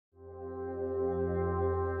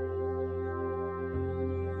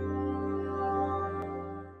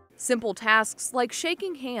Simple tasks like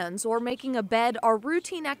shaking hands or making a bed are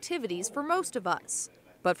routine activities for most of us.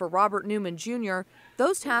 But for Robert Newman Jr.,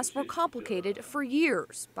 those tasks were complicated for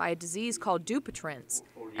years by a disease called Dupuytren's,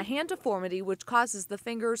 a hand deformity which causes the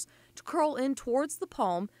fingers to curl in towards the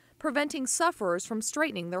palm, preventing sufferers from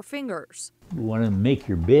straightening their fingers. You want to make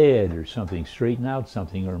your bed or something, straighten out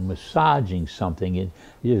something, or massaging something,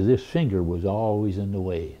 this finger was always in the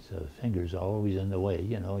way. So the finger's always in the way.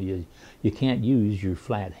 You know, you can't use your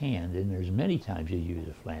flat hand, and there's many times you use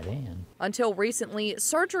a flat hand. Until recently,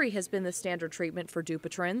 surgery has been the standard treatment for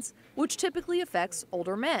Dupuytren's, which typically affects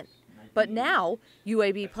older men. But now,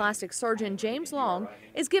 UAB plastic surgeon James Long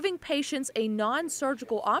is giving patients a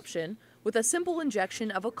non-surgical option with a simple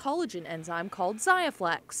injection of a collagen enzyme called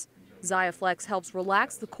XIAFLEX. XIAFLEX helps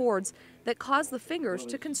relax the cords that cause the fingers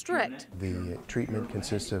to constrict. The treatment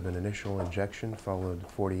consists of an initial injection followed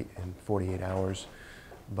in 48 hours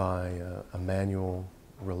by a manual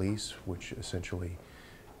release, which essentially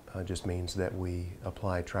just means that we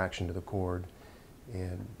apply traction to the cord,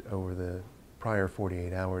 and over the prior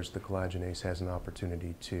 48 hours the collagenase has an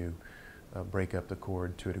opportunity to break up the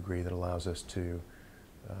cord to a degree that allows us to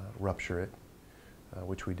rupture it,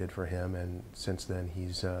 which we did for him, and since then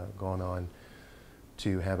he's gone on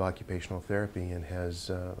to have occupational therapy and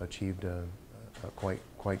has achieved a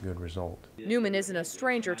quite good result. Newman isn't a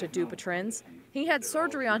stranger to Dupuytren's. He had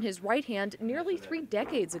surgery on his right hand nearly 3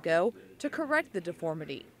 decades ago to correct the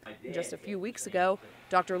deformity. And just a few weeks ago,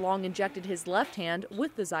 Dr. Long injected his left hand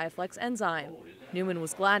with the XIAFLEX enzyme. Newman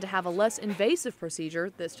was glad to have a less invasive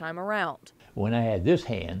procedure this time around. When I had this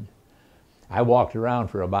hand, I walked around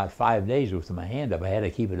for about 5 days with my hand up. I had to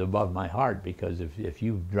keep it above my heart because if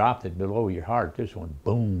you dropped it below your heart, this one,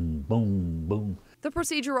 boom, boom, boom. The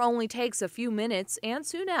procedure only takes a few minutes, and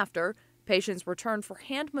soon after, patients return for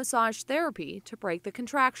hand massage therapy to break the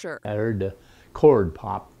contracture. I heard the cord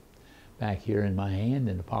pop back here in my hand,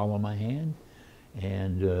 in the palm of my hand,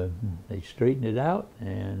 and they straightened it out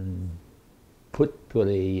and put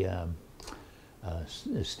a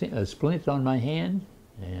splint on my hand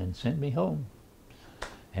and sent me home,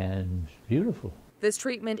 and it's beautiful. This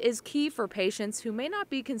treatment is key for patients who may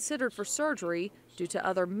not be considered for surgery due to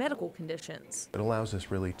other medical conditions. It allows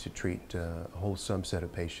us really to treat a whole subset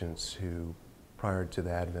of patients who, prior to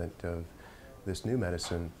the advent of this new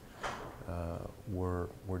medicine, were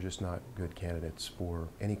just not good candidates for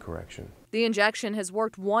any correction. The injection has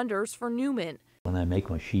worked wonders for Newman. When I make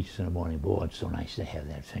my sheets in the morning, boy, it's so nice to have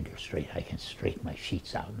that finger straight. I can straighten my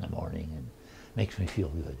sheets out in the morning, and it makes me feel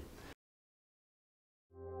good.